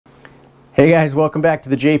Hey guys, welcome back to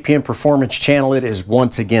the JPM Performance channel. It is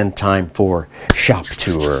once again time for shop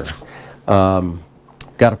tour.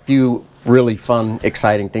 Got a few really fun,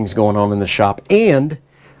 exciting things going on in the shop, and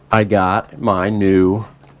I got my new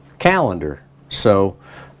calendar. So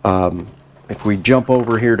if we jump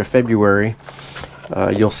over here to February,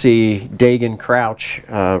 you'll see Dagan Crouch.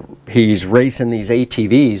 He's racing these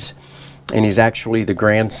ATVs, and he's actually the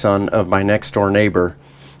grandson of my next door neighbor.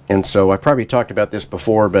 And so I've probably talked about this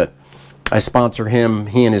before, but I sponsor him.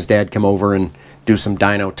 He and his dad come over and do some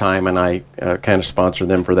dyno time, and I kind of sponsor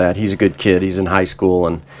them for that. He's a good kid. He's in high school,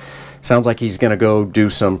 and sounds like he's going to go do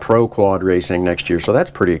some pro quad racing next year, so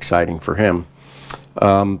that's pretty exciting for him.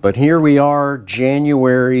 But here we are,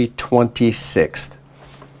 January 26th.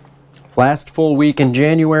 Last full week in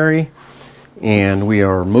January, and we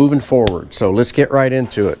are moving forward. So let's get right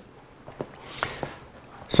into it.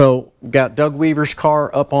 So got Doug Weaver's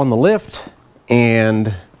car up on the lift,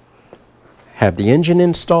 and have the engine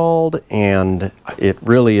installed, and it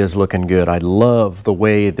really is looking good. I love the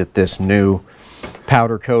way that this new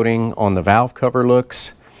powder coating on the valve cover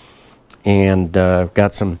looks, and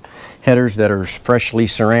got some headers that are freshly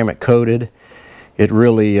ceramic coated. It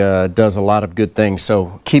really does a lot of good things.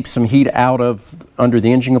 So keeps some heat out of under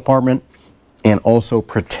the engine compartment, and also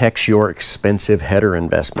protects your expensive header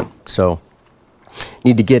investment. So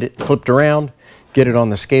need to get it flipped around, get it on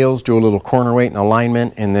the scales, do a little corner weight and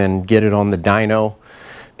alignment, and then get it on the dyno,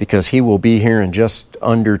 because he will be here in just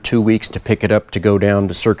under 2 weeks to pick it up to go down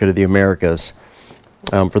to Circuit of the Americas.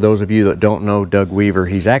 For those of you that don't know Doug Weaver,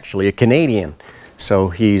 he's actually a Canadian. So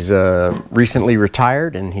he's recently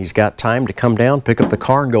retired, and he's got time to come down, pick up the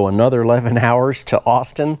car, and go another 11 hours to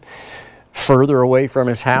Austin, further away from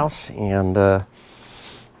his house. And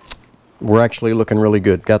we're actually looking really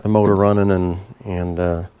good. Got the motor running,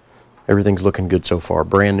 and everything's looking good so far.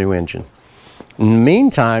 Brand new engine. In the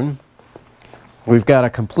meantime, we've got a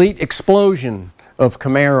complete explosion of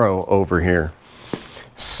Camaro over here.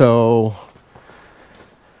 So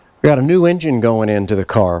we got a new engine going into the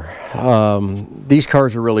car. These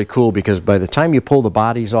cars are really cool because by the time you pull the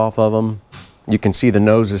bodies off of them, you can see the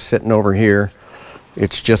nose is sitting over here.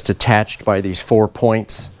 It's just attached by these 4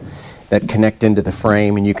 points that connect into the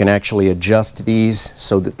frame, and you can actually adjust these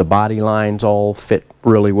so that the body lines all fit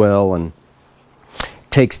really well, and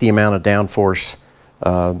takes the amount of downforce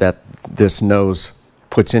that this nose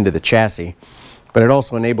puts into the chassis. But it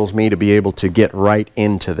also enables me to be able to get right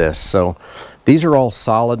into this. So these are all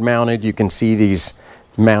solid mounted. You can see these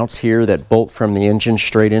mounts here that bolt from the engine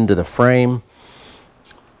straight into the frame.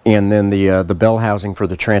 And then the bell housing for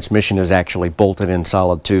the transmission is actually bolted in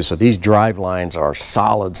solid too. So these drive lines are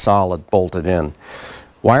solid bolted in.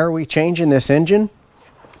 Why are we changing this engine?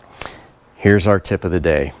 Here's our tip of the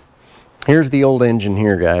day. Here's the old engine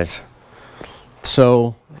here, guys.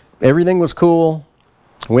 So everything was cool.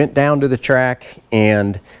 Went down to the track,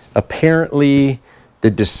 and apparently the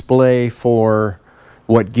display for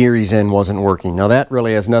what gear he's in wasn't working. Now that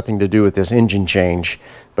really has nothing to do with this engine change,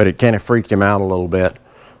 but it kind of freaked him out a little bit.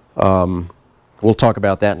 We'll talk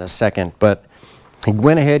about that in a second, but he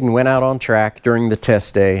went ahead and went out on track during the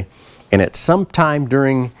test day, and at some time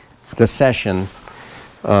during the session,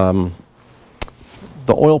 the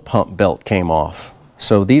oil pump belt came off.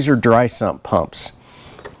 So these are dry sump pumps.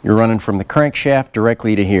 You're running from the crankshaft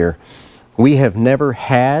directly to here. We have never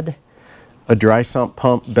had a dry sump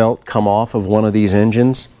pump belt come off of one of these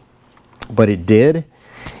engines, but it did.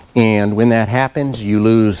 And when that happens, you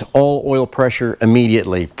lose all oil pressure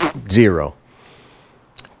immediately. Zero.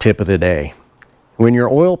 Tip of the day. When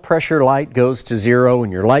your oil pressure light goes to zero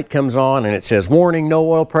and your light comes on and it says, warning,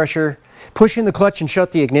 no oil pressure, push in the clutch and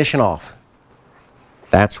shut the ignition off.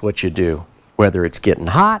 That's what you do. Whether it's getting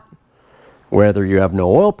hot, whether you have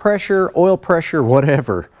no oil pressure,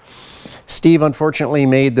 whatever. Steve unfortunately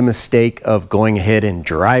made the mistake of going ahead and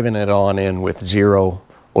driving it on in with zero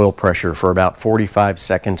oil pressure for about 45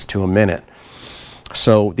 seconds to a minute.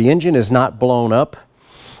 So the engine is not blown up,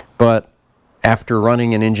 but after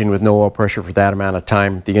running an engine with no oil pressure for that amount of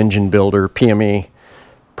time, the engine builder, PME,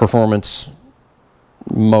 Performance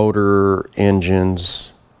Motor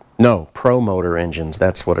Engines, no, Pro Motor Engines,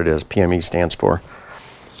 that's what it is, PME stands for.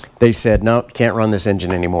 They said, no, can't run this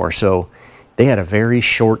engine anymore. So they had a very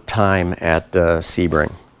short time at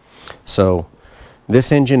Sebring. So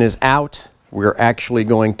this engine is out. We're actually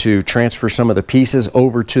going to transfer some of the pieces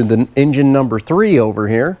over to the engine number 3 over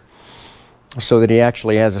here so that he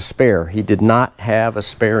actually has a spare. He did not have a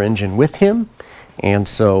spare engine with him, and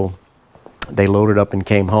so they loaded up and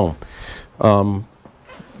came home.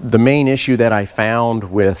 The main issue that I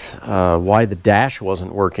found with why the dash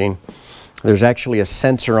wasn't working there's actually a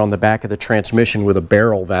sensor on the back of the transmission with a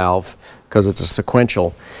barrel valve, because it's a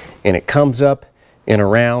sequential, and it comes up and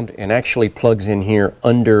around and actually plugs in here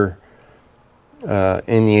under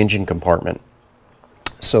in the engine compartment.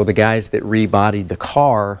 So the guys that rebodied the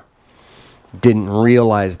car didn't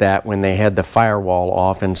realize that when they had the firewall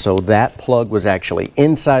off, and so that plug was actually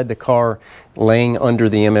inside the car laying under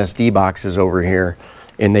the MSD boxes over here,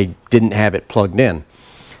 and they didn't have it plugged in.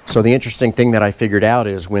 So the interesting thing that I figured out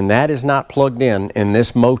is when that is not plugged in and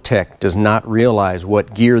this Motec does not realize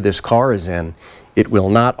what gear this car is in, it will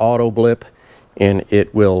not auto blip, and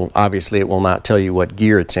it will, obviously it will not tell you what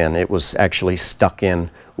gear it's in. It was actually stuck in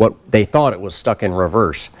what they thought it was stuck in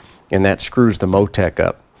reverse, and that screws the Motec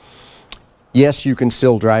up. Yes, you can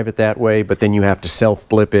still drive it that way, but then you have to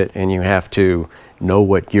self-blip it, and you have to know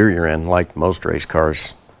what gear you're in, like most race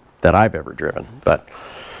cars that I've ever driven. But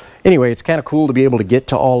anyway, it's kind of cool to be able to get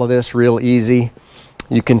to all of this real easy.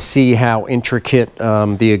 You can see how intricate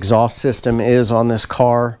the exhaust system is on this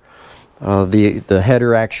car. The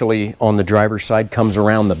header actually on the driver's side comes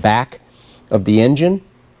around the back of the engine.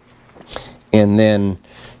 And then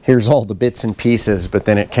here's all the bits and pieces, but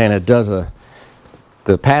then it kind of does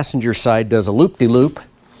the passenger side does a loop-de-loop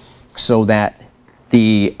so that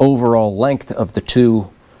the overall length of the two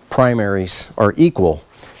primaries are equal.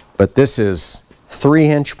 But this is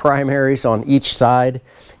 3-inch primaries on each side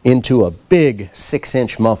into a big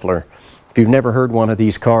 6-inch muffler. If you've never heard one of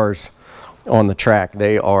these cars on the track,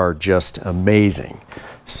 they are just amazing.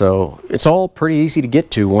 So it's all pretty easy to get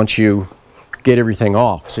to once you get everything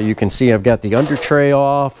off. So you can see I've got the under tray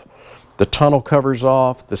off, the tunnel covers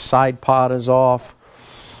off, the side pod is off.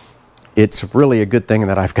 It's really a good thing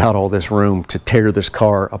that I've got all this room to tear this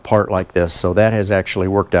car apart like this. So that has actually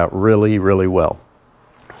worked out really, really well.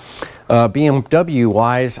 BMW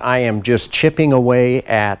wise, I am just chipping away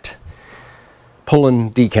at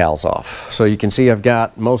pulling decals off. So you can see I've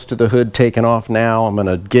got most of the hood taken off now. I'm going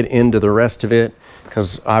to get into the rest of it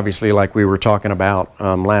because obviously, like we were talking about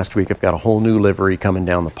last week, I've got a whole new livery coming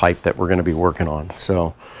down the pipe that we're going to be working on.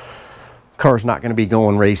 So car's not going to be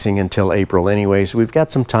going racing until April anyway, so we've got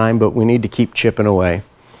some time, but we need to keep chipping away.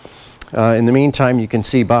 In the meantime, you can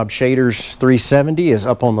see Bob Shader's 370 is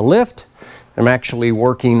up on the lift. I'm actually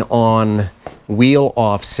working on wheel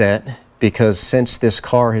offset because since this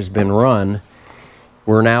car has been run,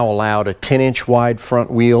 we're now allowed a 10-inch wide front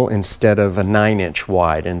wheel instead of a 9-inch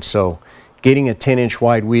wide. And so getting a 10-inch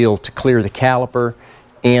wide wheel to clear the caliper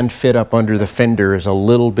and fit up under the fender is a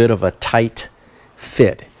little bit of a tight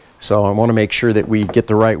fit. So I want to make sure that we get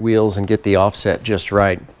the right wheels and get the offset just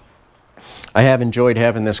right. I have enjoyed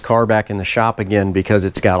having this car back in the shop again because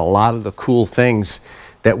it's got a lot of the cool things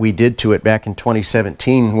that we did to it back in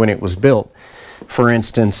 2017 when it was built. For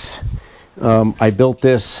instance, I built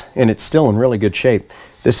this and it's still in really good shape.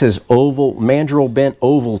 This is oval, mandrel bent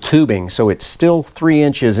oval tubing, so it's still 3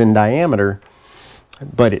 inches in diameter,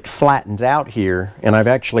 but it flattens out here, and I've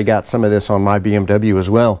actually got some of this on my BMW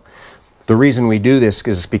as well. The reason we do this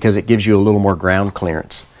is because it gives you a little more ground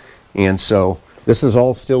clearance. And so this is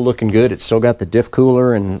all still looking good. It's still got the diff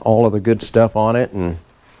cooler and all of the good stuff on it. And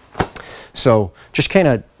so just kind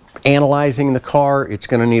of analyzing the car. It's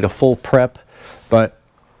going to need a full prep, but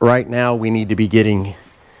right now we need to be getting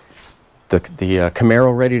the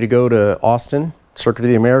Camaro ready to go to Austin, Circuit of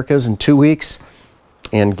the Americas, in 2 weeks,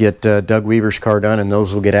 and get Doug Weaver's car done, and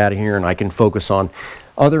those will get out of here, and I can focus on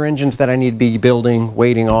other engines that I need to be building,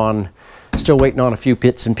 still waiting on a few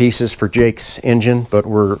bits and pieces for Jake's engine, but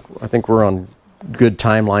I think we're on good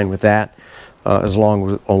timeline with that,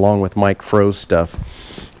 along with Mike Fro's stuff.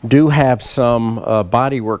 Do have some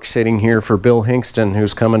body work sitting here for Bill Hingston,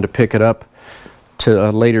 who's coming to pick it up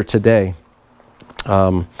later today.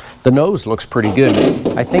 The nose looks pretty good.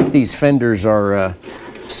 I think these fenders are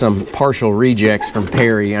some partial rejects from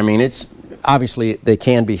Perry. I mean, it's obviously they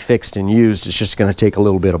can be fixed and used. It's just going to take a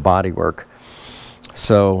little bit of body work.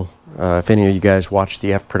 So if any of you guys watched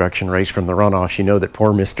the F production race from the runoffs, you know that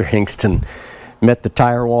poor Mr. Hingston met the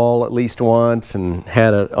tire wall at least once and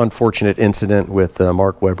had an unfortunate incident with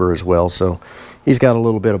Mark Webber as well. So he's got a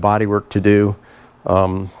little bit of body work to do,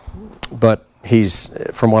 but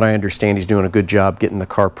from what I understand, he's doing a good job getting the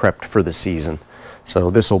car prepped for the season. So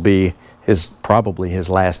this will be probably his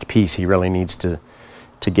last piece he really needs to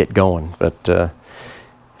get going. But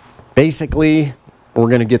basically, we're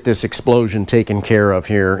going to get this explosion taken care of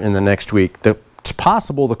here in the next week. It's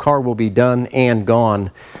possible the car will be done and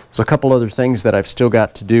gone. There's a couple other things that I've still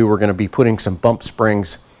got to do. We're going to be putting some bump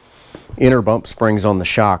springs, inner bump springs on the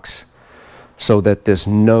shocks, so that this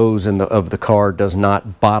nose of the car does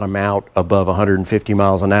not bottom out above 150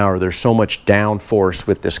 miles an hour. There's so much downforce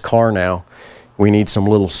with this car now. we need some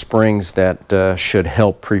little springs that should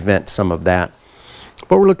help prevent some of that.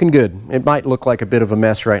 But we're looking good. It might look like a bit of a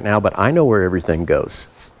mess right now, but I know where everything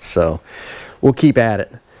goes. So we'll keep at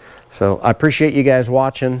it. So I appreciate you guys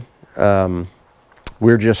watching.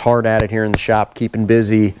 We're just hard at it here in the shop, keeping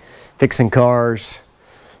busy, fixing cars.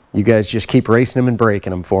 You guys just keep racing them and breaking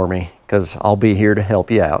them for me, because I'll be here to help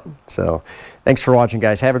you out. So thanks for watching,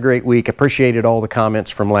 guys. Have a great week. Appreciated all the comments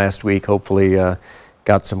from last week. Hopefully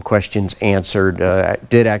got some questions answered. I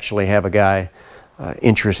did actually have a guy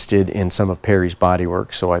interested in some of Perry's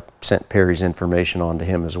bodywork, so I sent Perry's information on to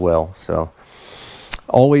him as well. So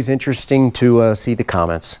always interesting to see the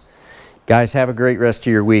comments. Guys, have a great rest of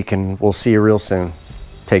your week, and we'll see you real soon.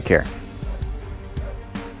 Take care.